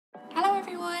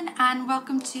everyone, and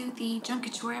welcome to the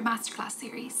Kouture Masterclass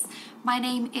series. My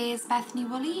name is Bethany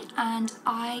Woolley and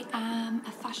I am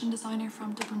a fashion designer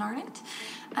from Dublin, Ireland,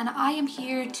 and I am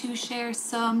here to share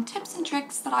some tips and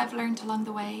tricks that I've learned along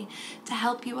the way to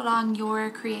help you along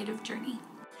your creative journey.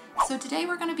 So today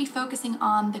we're going to be focusing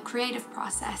on the creative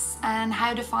process and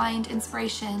how to find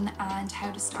inspiration and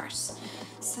how to start.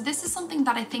 So this is something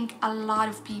that I think a lot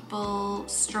of people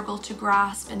struggle to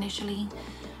grasp initially.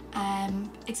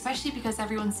 Especially because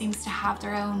everyone seems to have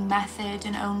their own method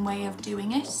and own way of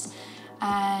doing it.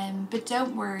 But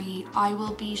don't worry, I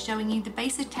will be showing you the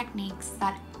basic techniques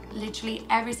that literally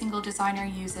every single designer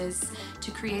uses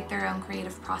to create their own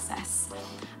creative process.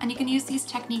 And you can use these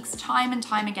techniques time and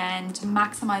time again to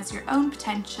maximize your own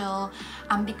potential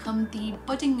and become the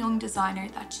budding young designer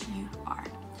that you are.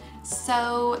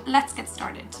 So let's get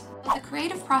started. The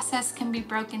creative process can be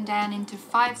broken down into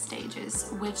 5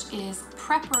 stages, which is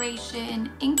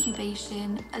preparation,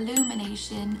 incubation,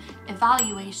 illumination,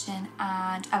 evaluation,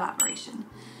 and elaboration.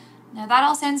 Now that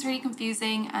all sounds very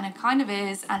confusing, and it kind of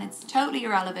is, and it's totally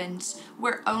irrelevant.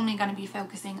 We're only going to be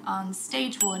focusing on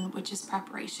stage 1, which is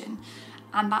preparation.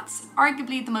 And that's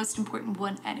arguably the most important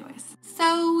one anyways.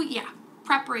 So yeah,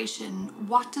 preparation,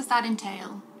 what does that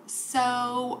entail?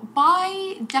 So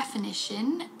by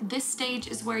definition, this stage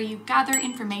is where you gather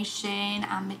information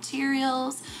and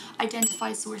materials,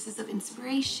 identify sources of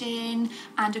inspiration,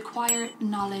 and acquire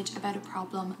knowledge about a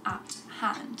problem at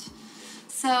hand.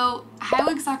 So how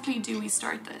exactly do we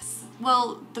start this?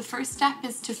 Well, the first step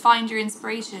is to find your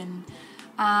inspiration.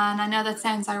 And I know that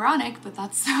sounds ironic, but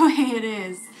that's the way it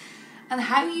is. And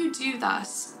how you do that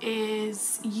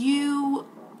is you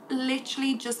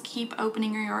literally just keep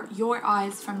opening your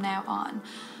eyes from now on.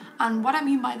 And what I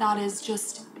mean by that is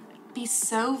just be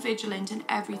so vigilant in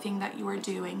everything that you are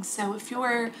doing. So if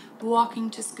you're walking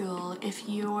to school, if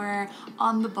you're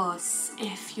on the bus,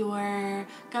 if you're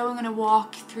going on a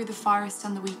walk through the forest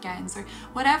on the weekends, or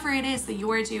whatever it is that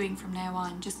you're doing from now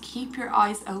on, just keep your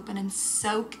eyes open and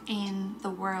soak in the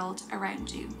world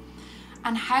around you.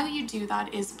 And how you do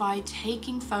that is by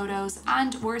taking photos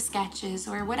and or sketches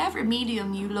or whatever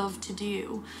medium you love to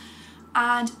do,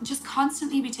 and just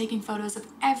constantly be taking photos of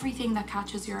everything that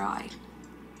catches your eye.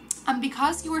 And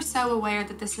because you are so aware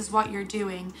that this is what you're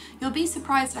doing, you'll be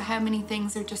surprised at how many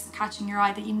things are just catching your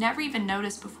eye that you never even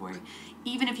noticed before,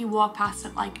 even if you walk past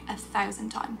it like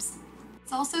 1,000 times.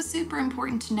 It's also super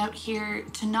important to note here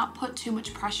to not put too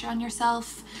much pressure on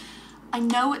yourself. I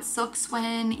know it sucks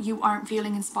when you aren't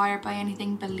feeling inspired by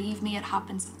anything. Believe me, it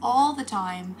happens all the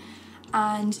time,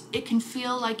 and it can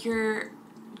feel like you're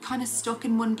kind of stuck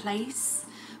in one place.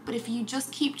 But if you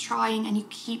just keep trying and you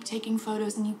keep taking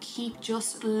photos and you keep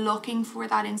just looking for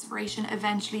that inspiration,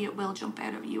 eventually it will jump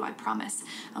out of you, I promise.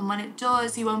 And when it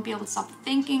does, you won't be able to stop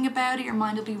thinking about it. Your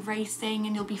mind will be racing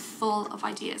and you'll be full of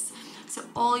ideas. So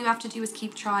all you have to do is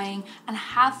keep trying and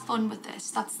have fun with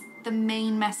this. That's the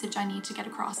main message I need to get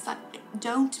across, that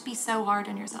don't be so hard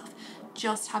on yourself.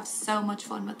 Just have so much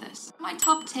fun with this. My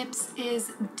top tips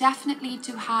is definitely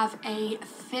to have a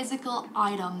physical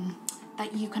item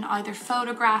that you can either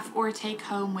photograph or take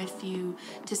home with you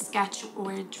to sketch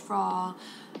or draw.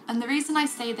 And the reason I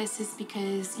say this is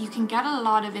because you can get a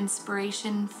lot of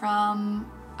inspiration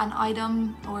from an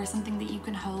item or something that you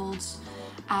can hold.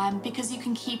 Because you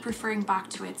can keep referring back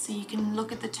to it. So you can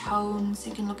look at the tones,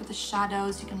 you can look at the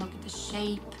shadows, you can look at the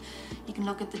shape, you can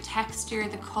look at the texture,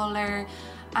 the color,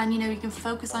 and you can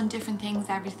focus on different things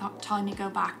every time you go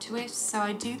back to it. So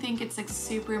I do think it's like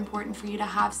super important for you to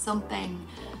have something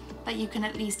that you can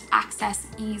at least access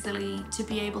easily to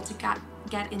be able to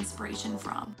get inspiration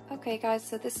from. Okay guys,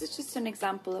 so this is just an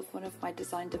example of one of my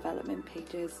design development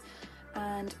pages.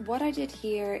 And what I did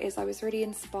here is I was really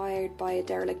inspired by a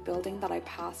derelict building that I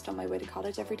passed on my way to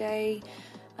college every day,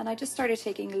 and I just started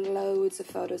taking loads of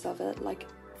photos of it, like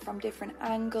from different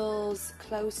angles,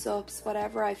 close-ups,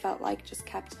 whatever I felt like. Just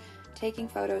kept taking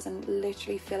photos and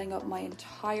literally filling up my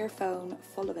entire phone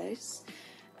full of it.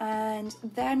 And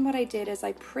then what I did is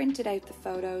I printed out the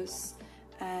photos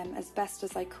as best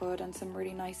as I could on some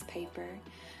really nice paper.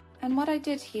 And what I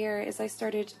did here is I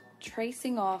started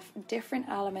tracing off different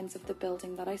elements of the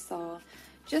building that I saw,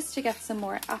 just to get some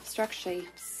more abstract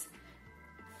shapes,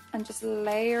 and just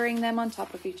layering them on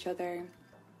top of each other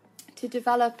to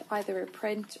develop either a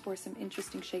print or some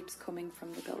interesting shapes coming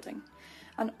from the building.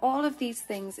 And all of these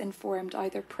things informed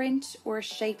either print or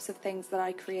shapes of things that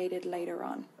I created later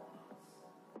on.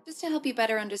 Just to help you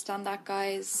better understand that,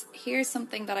 guys, here's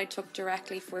something that I took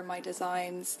directly for my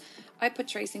designs. I put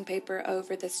tracing paper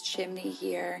over this chimney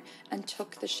here and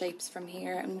took the shapes from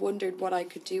here and wondered what I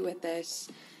could do with it.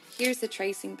 Here's the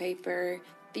tracing paper.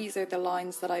 these are the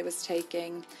lines that I was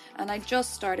taking, and I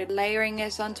just started layering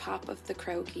it on top of the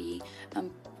croquis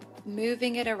and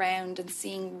moving it around and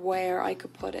seeing where I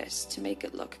could put it to make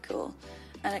it look cool.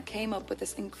 And it came up with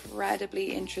this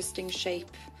incredibly interesting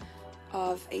shape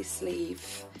of a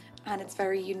sleeve, and it's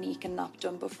very unique and not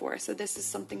done before. So this is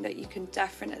something that you can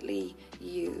definitely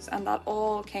use, and that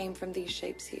all came from these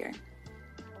shapes here.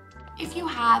 If you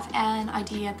have an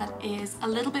idea that is a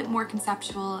little bit more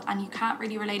conceptual and you can't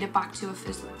really relate it back to a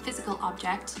physical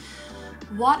object,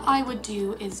 what I would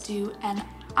do is do an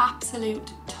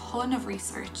absolute ton of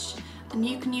research, and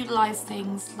you can utilize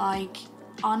things like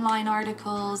online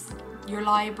articles, your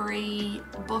library,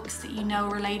 books that you know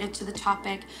related to the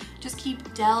topic. Just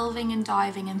keep delving and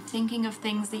diving and thinking of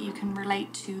things that you can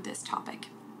relate to this topic.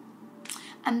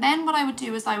 And then what I would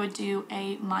do is I would do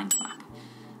a mind map.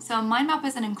 So a mind map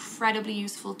is an incredibly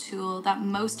useful tool that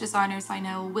most designers I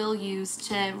know will use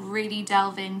to really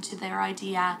delve into their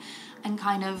idea and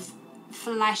kind of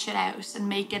flesh it out and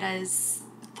make it as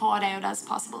thought out as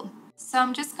possible. So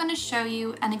I'm just going to show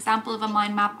you an example of a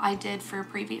mind map I did for a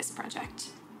previous project.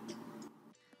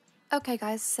 Okay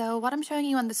guys, so what I'm showing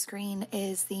you on the screen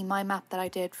is the mind map that I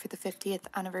did for the 50th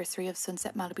anniversary of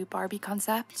Sunset Malibu Barbie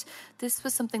concept. This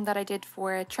was something that I did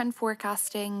for a trend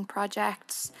forecasting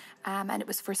project, and it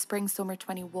was for spring summer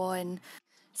 21.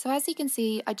 So as you can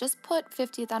see, I just put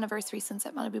 50th anniversary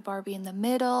Sunset Malibu Barbie in the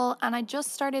middle, and I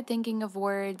just started thinking of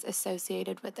words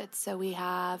associated with it. So we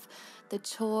have the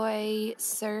toy,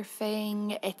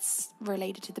 surfing, it's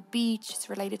related to the beach, it's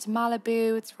related to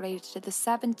Malibu, it's related to the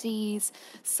 70s,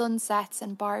 sunsets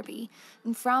and Barbie.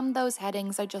 And from those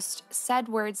headings, I just said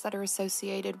words that are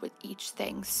associated with each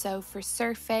thing. So for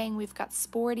surfing, we've got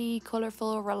sporty,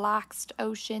 colourful, relaxed,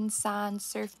 ocean, sand,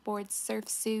 surfboards, surf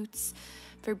suits.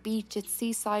 For beach, it's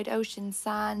seaside, ocean,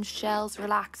 sand, shells,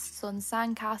 relaxed, sun,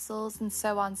 sand castles, and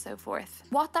so on and so forth.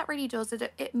 What that really does is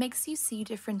it makes you see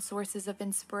different sources of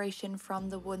inspiration from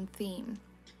the one theme.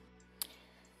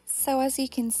 So as you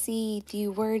can see, the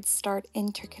words start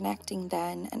interconnecting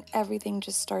then, and everything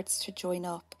just starts to join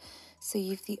up. So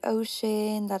you've the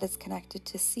ocean that is connected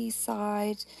to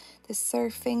seaside, the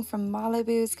surfing from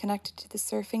Malibu is connected to the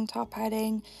surfing top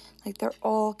heading. Like they're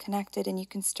all connected, and you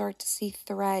can start to see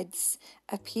threads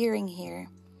appearing here.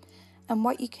 And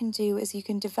what you can do is you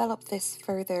can develop this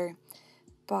further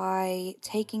by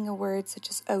taking a word such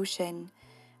as ocean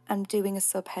and doing a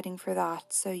subheading for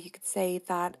that. So you could say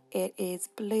that it is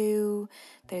blue,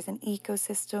 there's an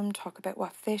ecosystem, talk about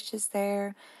what fish is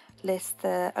there, list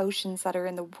the oceans that are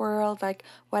in the world, like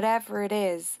whatever it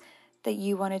is that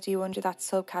you want to do under that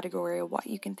subcategory or what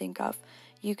you can think of.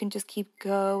 You can just keep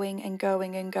going and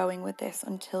going and going with this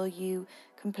until you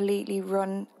completely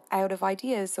run out of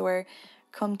ideas or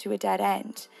come to a dead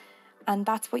end. And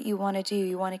that's what you want to do.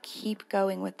 You want to keep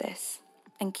going with this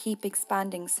and keep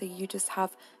expanding, so you just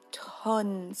have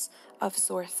tons of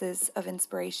sources of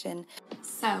inspiration.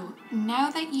 So now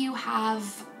that you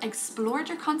have explored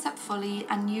your concept fully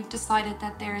and you've decided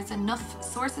that there is enough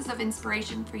sources of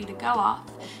inspiration for you to go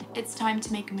off, it's time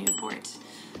to make a mood board.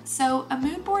 So a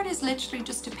mood board is literally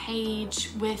just a page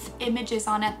with images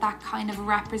on it that kind of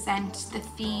represent the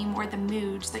theme or the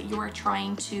mood that you are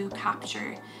trying to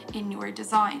capture in your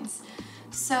designs.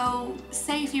 So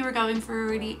say if you were going for a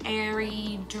really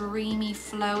airy, dreamy,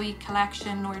 flowy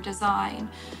collection or design,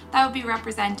 that would be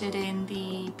represented in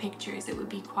the pictures. It would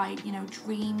be quite,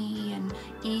 dreamy and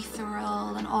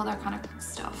ethereal and all that kind of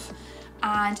stuff.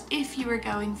 And if you were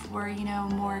going for,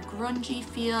 more grungy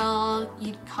feel,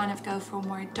 you'd kind of go for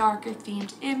more darker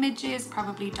themed images,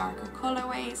 probably darker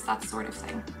colorways, that sort of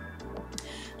thing.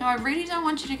 Now, I really don't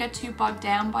want you to get too bogged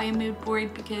down by a mood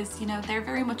board because, they're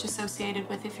very much associated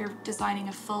with if you're designing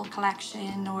a full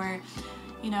collection or,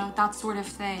 that sort of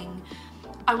thing.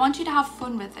 I want you to have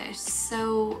fun with it.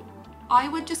 So I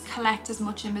would just collect as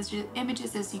much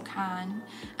images as you can.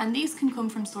 And these can come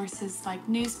from sources like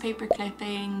newspaper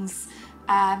clippings,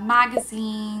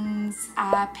 magazines,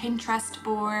 Pinterest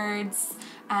boards,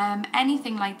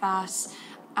 anything like that.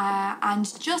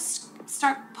 And just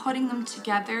start putting them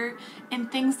together in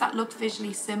things that look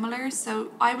visually similar.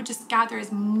 So I would just gather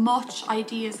as much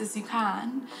ideas as you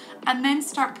can and then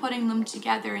start putting them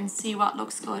together and see what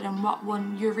looks good and what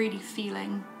one you're really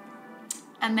feeling,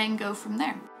 and then go from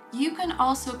there. You can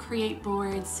also create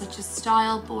boards such as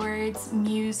style boards,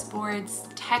 muse boards,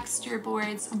 texture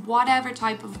boards, whatever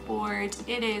type of board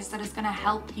it is that is going to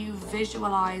help you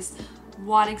visualize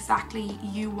what exactly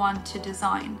you want to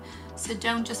design. So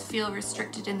don't just feel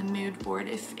restricted in the mood board.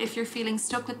 If you're feeling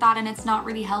stuck with that and it's not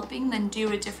really helping, then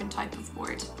do a different type of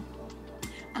board.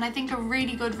 And I think a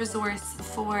really good resource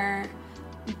for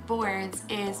boards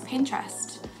is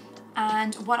Pinterest.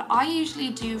 And what I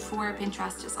usually do for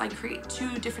Pinterest is I create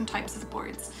 2 different types of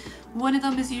boards. One of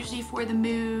them is usually for the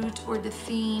mood or the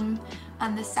theme,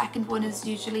 and the second one is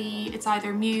usually, it's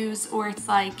either muse or it's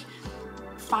like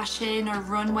fashion or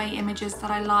runway images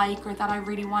that I like or that I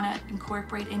really want to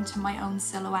incorporate into my own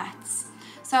silhouettes.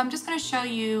 So I'm just going to show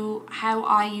you how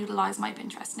I utilize my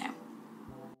Pinterest now.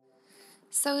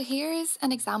 So here's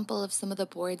an example of some of the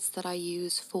boards that I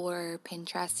use for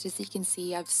Pinterest. As you can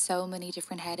see, I have so many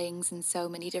different headings and so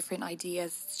many different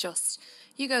ideas. It's just,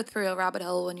 you go through a rabbit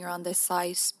hole when you're on this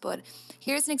site. But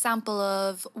here's an example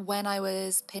of when I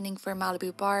was pinning for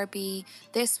Malibu Barbie.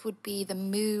 This would be the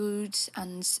mood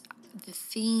and the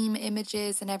theme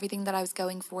images and everything that I was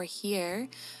going for here.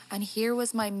 And here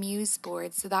was my muse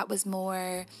board. So that was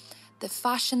more the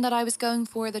fashion that I was going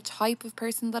for, the type of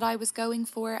person that I was going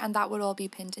for, and that would all be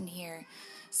pinned in here.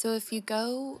 So if you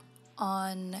go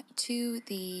on to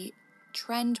the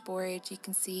trend board, you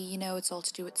can see, you know, it's all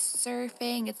to do with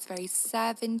surfing. It's very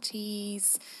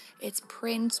 70s, it's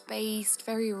print based,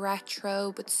 very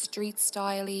retro, but street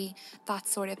styly, that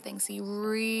sort of thing. So you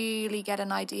really get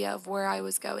an idea of where I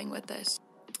was going with it.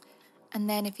 And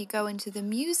then if you go into the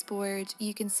muse board,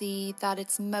 you can see that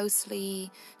it's mostly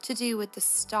to do with the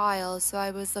style. So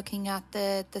I was looking at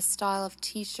the style of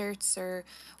t-shirts or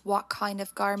what kind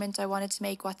of garment I wanted to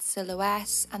make, what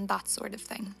silhouette, and that sort of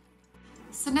thing.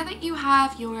 So now that you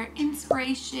have your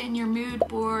inspiration, your mood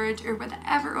board, or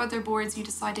whatever other boards you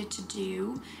decided to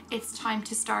do, it's time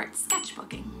to start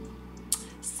sketchbooking.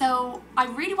 So I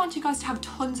really want you guys to have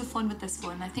tons of fun with this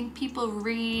one. I think people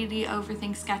really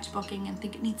overthink sketchbooking and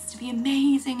think it needs to be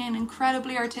amazing and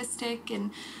incredibly artistic,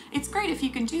 and it's great if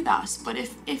you can do that, but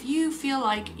if you feel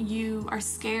like you are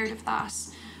scared of that,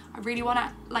 I really want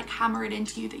to like hammer it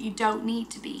into you that you don't need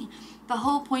to be. The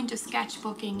whole point of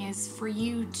sketchbooking is for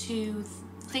you to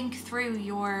think through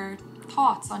your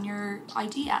thoughts on your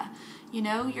idea. You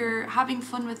know, you're having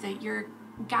fun with it, you're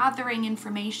gathering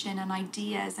information and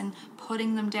ideas and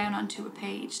putting them down onto a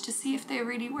page to see if they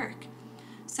really work.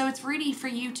 So it's really for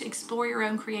you to explore your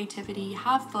own creativity,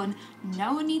 have fun.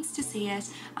 No one needs to see it,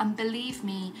 and believe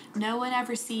me, no one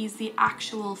ever sees the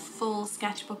actual full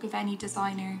sketchbook of any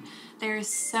designer. There's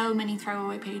so many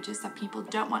throwaway pages that people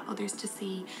don't want others to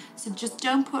see, so just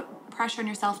don't put pressure on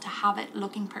yourself to have it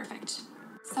looking perfect.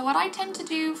 So what I tend to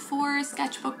do for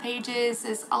sketchbook pages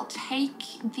is I'll take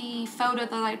the photo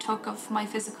that I took of my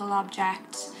physical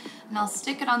object and I'll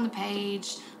stick it on the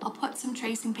page, I'll put some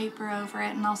tracing paper over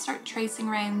it, and I'll start tracing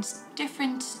around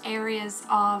different areas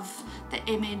of the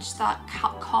image that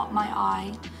caught my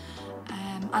eye.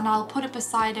 And I'll put it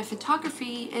beside a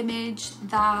photography image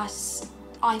that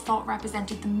I thought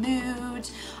represented the mood.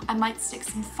 I might stick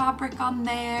some fabric on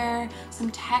there, some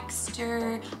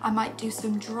texture, I might do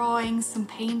some drawing, some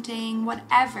painting,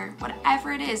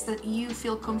 whatever it is that you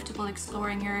feel comfortable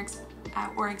exploring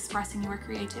or expressing your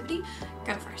creativity,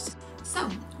 go first. So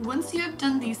once you have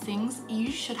done these things,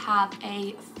 you should have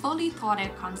a fully thought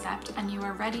out concept and you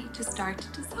are ready to start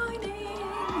designing.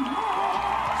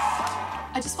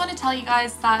 I just want to tell you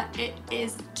guys that it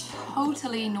is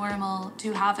totally normal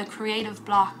to have a creative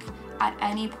block at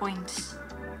any point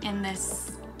in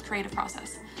this creative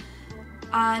process.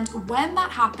 And when that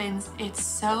happens, it's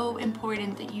so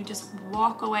important that you just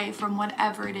walk away from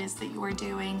whatever it is that you're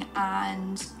doing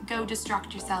and go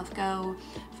distract yourself. Go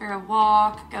for a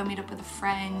walk, go meet up with a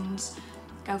friend,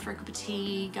 go for a cup of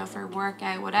tea, go for a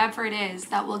workout, whatever it is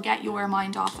that will get your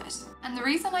mind off it. And the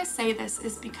reason I say this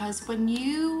is because when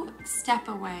you step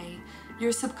away,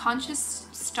 your subconscious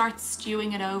starts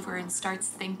stewing it over and starts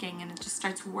thinking, and it just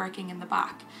starts working in the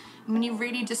back. And when you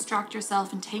really distract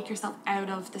yourself and take yourself out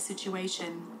of the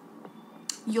situation,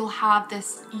 you'll have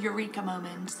this eureka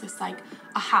moment, this like,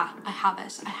 aha, I have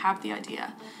it, I have the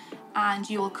idea. And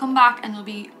you'll come back and you'll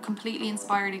be completely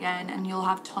inspired again, and you'll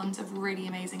have tons of really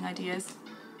amazing ideas.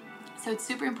 So it's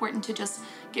super important to just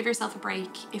give yourself a break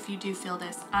if you do feel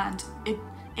this, and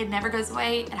it never goes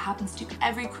away. It happens to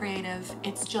every creative.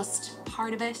 It's just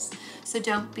part of it. So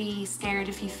don't be scared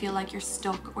if you feel like you're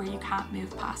stuck or you can't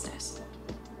move past it.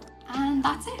 And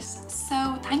that's it.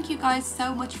 So thank you guys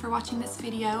so much for watching this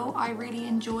video. I really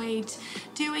enjoyed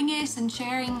doing it and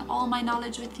sharing all my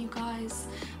knowledge with you guys,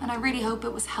 and I really hope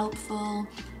it was helpful.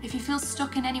 If you feel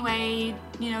stuck in any way,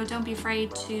 you know, don't be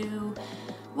afraid to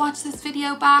watch this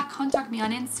video back. Contact me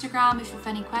on Instagram if you have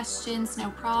any questions, no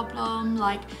problem.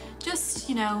 Like, just,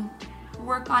 you know,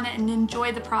 work on it and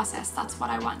enjoy the process. That's what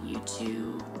I want you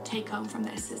to take home from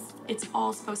this. It's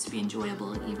all supposed to be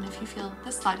enjoyable, even if you feel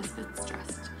the slightest bit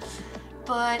stressed.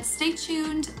 But stay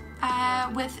tuned.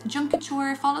 with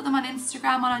Kouture. Follow them on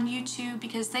Instagram and on YouTube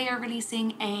because they are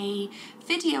releasing a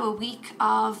video a week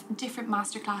of different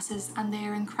masterclasses, and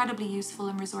they're incredibly useful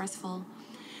and resourceful.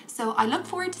 So I look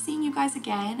forward to seeing you guys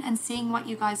again and seeing what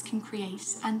you guys can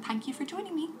create, and thank you for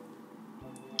joining me.